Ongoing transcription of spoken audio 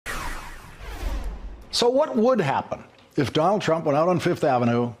So what would happen if Donald Trump went out on Fifth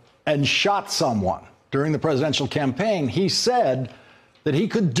Avenue and shot someone during the presidential campaign? He said that he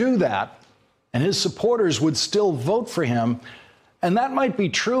could do that and his supporters would still vote for him. And that might be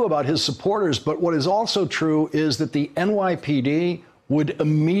true about his supporters, but what is also true is that the NYPD would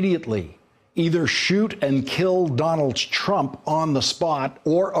immediately either shoot and kill Donald Trump on the spot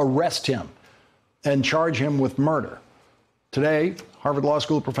or arrest him and charge him with murder. Today, Harvard Law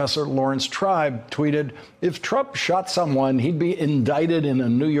School professor Laurence Tribe tweeted, if Trump shot someone, he'd be indicted in a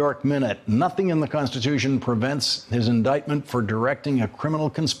New York minute. Nothing in the Constitution prevents his indictment for directing a criminal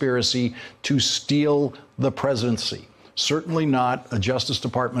conspiracy to steal the presidency. Certainly not a Justice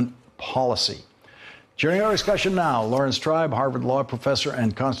Department policy. Joining our discussion now, Laurence Tribe, Harvard Law professor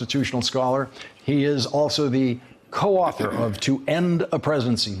and constitutional scholar. He is also the co-author of To End a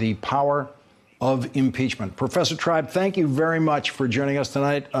Presidency, The Power of Impeachment. Professor Tribe, thank you very much for joining us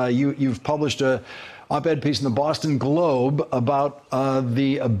tonight. You've published an op-ed piece in the Boston Globe about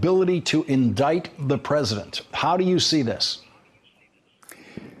the ability to indict the president. How do you see this?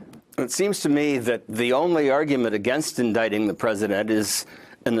 It seems to me that the only argument against indicting the president is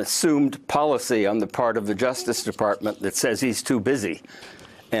an assumed policy on the part of the Justice Department that says he's too busy,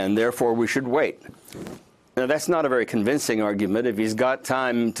 and therefore we should wait. Now, that's not a very convincing argument. If he's got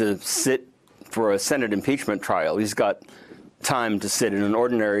time to sit for a Senate impeachment trial, he's got time to sit in an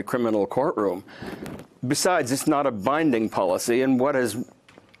ordinary criminal courtroom. Besides, it's not a binding policy, and what has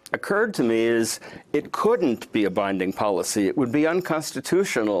occurred to me is it couldn't be a binding policy. It would be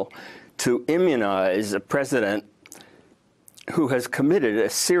unconstitutional to immunize a president who has committed a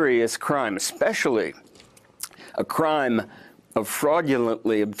serious crime, especially a crime of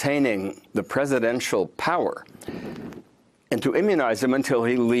fraudulently obtaining the presidential power, and to immunize him until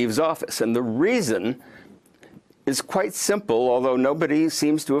he leaves office. And the reason is quite simple, although nobody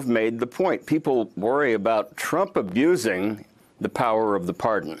seems to have made the point. People worry about Trump abusing the power of the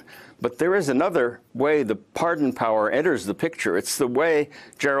pardon. But there is another way the pardon power enters the picture. It's the way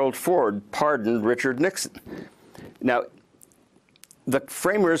Gerald Ford pardoned Richard Nixon. Now, the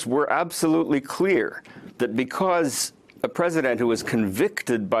framers were absolutely clear that because a president who is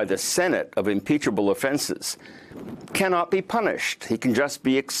convicted by the Senate of impeachable offenses cannot be punished, he can just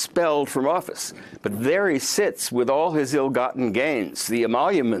be expelled from office. But there he sits with all his ill-gotten gains, the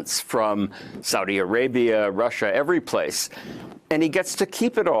emoluments from Saudi Arabia, Russia, every place, and he gets to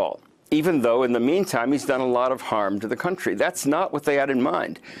keep it all, even though in the meantime he's done a lot of harm to the country. That's not what they had in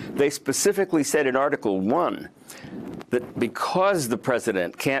mind. They specifically said in Article 1 that because the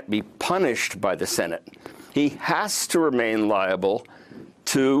president can't be punished by the Senate, he has to remain liable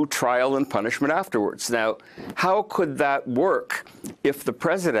to trial and punishment afterwards. Now, how could that work if the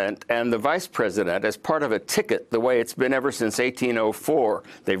president and the vice president, as part of a ticket, the way it's been ever since 1804,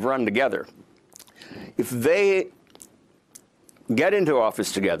 they've run together, if they get into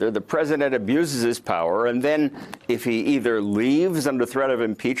office together, the president abuses his power, and then if he either leaves under threat of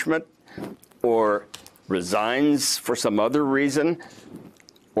impeachment or resigns for some other reason,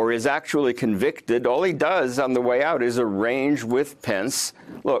 or is actually convicted, all he does on the way out is arrange with Pence,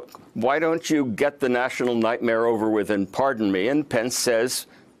 look, why don't you get the national nightmare over with and pardon me? And Pence says,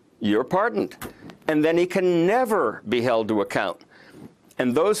 you're pardoned. And then he can never be held to account.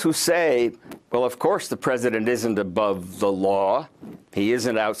 And those who say, well, of course the president isn't above the law, he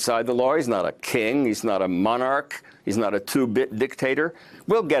isn't outside the law, he's not a king, he's not a monarch, he's not a two-bit dictator,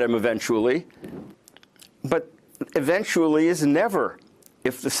 we'll get him eventually. But eventually is never,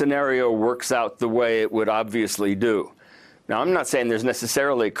 if the scenario works out the way it would obviously do. Now, I'm not saying there's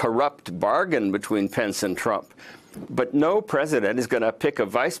necessarily a corrupt bargain between Pence and Trump, but no president is going to pick a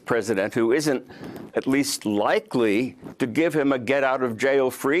vice president who isn't at least likely to give him a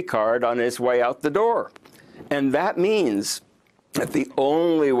get-out-of-jail-free card on his way out the door. And that means that the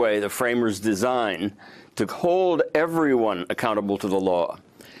only way the framers design to hold everyone accountable to the law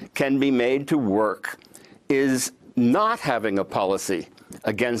can be made to work is not having a policy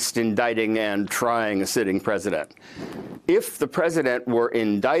against indicting and trying a sitting president. If the president were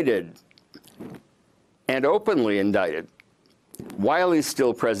indicted and openly indicted while he's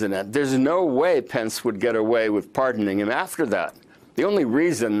still president, there's no way Pence would get away with pardoning him after that. The only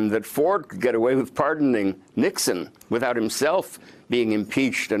reason that Ford could get away with pardoning Nixon without himself being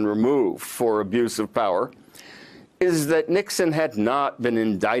impeached and removed for abuse of power is that Nixon had not been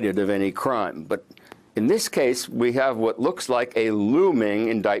indicted of any crime. But in this case, we have what looks like a looming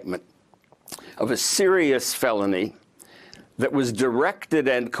indictment of a serious felony that was directed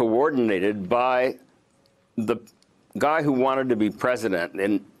and coordinated by the guy who wanted to be president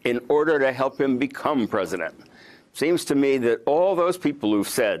in order to help him become president. Seems to me that all those people who've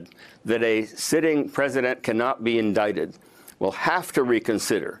said that a sitting president cannot be indicted will have to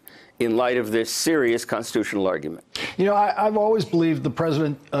reconsider in light of this serious constitutional argument. You know, I've always believed the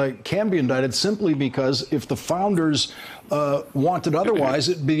president can be indicted simply because if the founders wanted otherwise,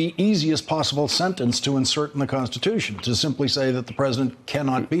 it'd be the easiest possible sentence to insert in the Constitution, to simply say that the president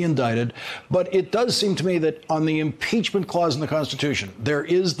cannot be indicted. But it does seem to me that on the impeachment clause in the Constitution, there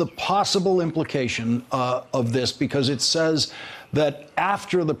is the possible implication of this, because it says that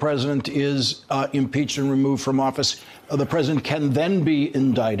after the president is impeached and removed from office, the president can then be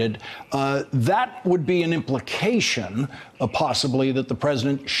indicted. That would be an implication, possibly, that the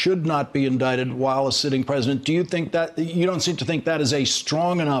president should not be indicted while a sitting president. Do you think that, you don't seem to think that is a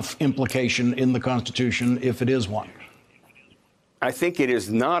strong enough implication in the Constitution, if it is one? I think it is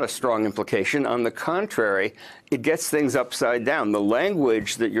not a strong implication. On the contrary, it gets things upside down. The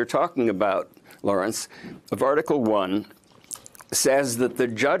language that you're talking about, Lawrence, of Article 1 says that the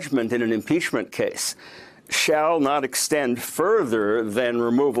judgment in an impeachment case shall not extend further than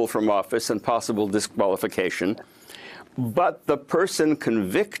removal from office and possible disqualification, but the person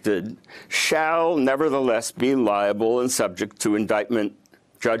convicted shall nevertheless be liable and subject to indictment,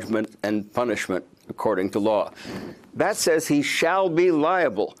 judgment, and punishment according to law. That says he shall be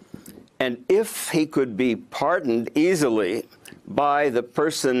liable. And if he could be pardoned easily by the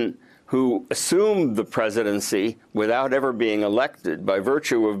person who assumed the presidency without ever being elected, by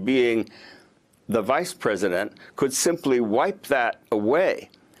virtue of being the vice president, could simply wipe that away,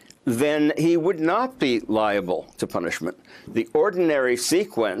 then he would not be liable to punishment. The ordinary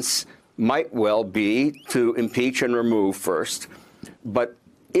sequence might well be to impeach and remove first, but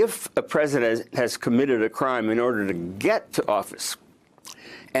if a president has committed a crime in order to get to office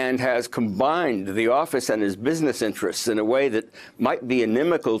and has combined the office and his business interests in a way that might be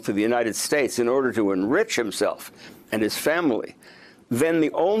inimical to the United States in order to enrich himself and his family, then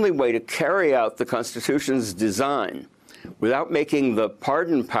the only way to carry out the Constitution's design without making the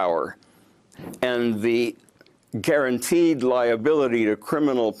pardon power and the guaranteed liability to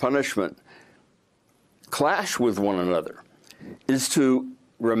criminal punishment clash with one another is to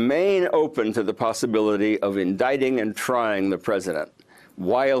remain open to the possibility of indicting and trying the president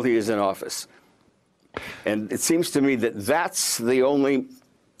while he is in office. And it seems to me that that's the only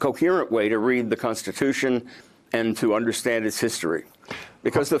coherent way to read the Constitution and to understand its history.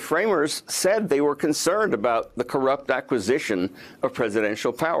 Because the framers said they were concerned about the corrupt acquisition of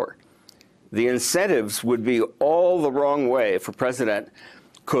presidential power. The incentives would be all the wrong way if a president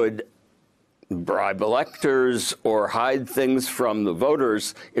could bribe electors or hide things from the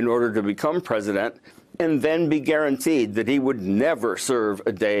voters in order to become president, and then be guaranteed that he would never serve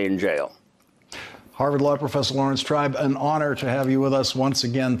a day in jail. Harvard Law Professor Laurence Tribe, an honor to have you with us once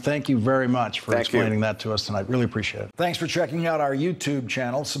again. Thank you very much for explaining that to us tonight. Really appreciate it. Thanks for checking out our YouTube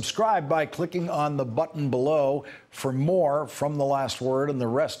channel. Subscribe by clicking on the button below for more from The Last Word and the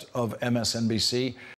rest of MSNBC.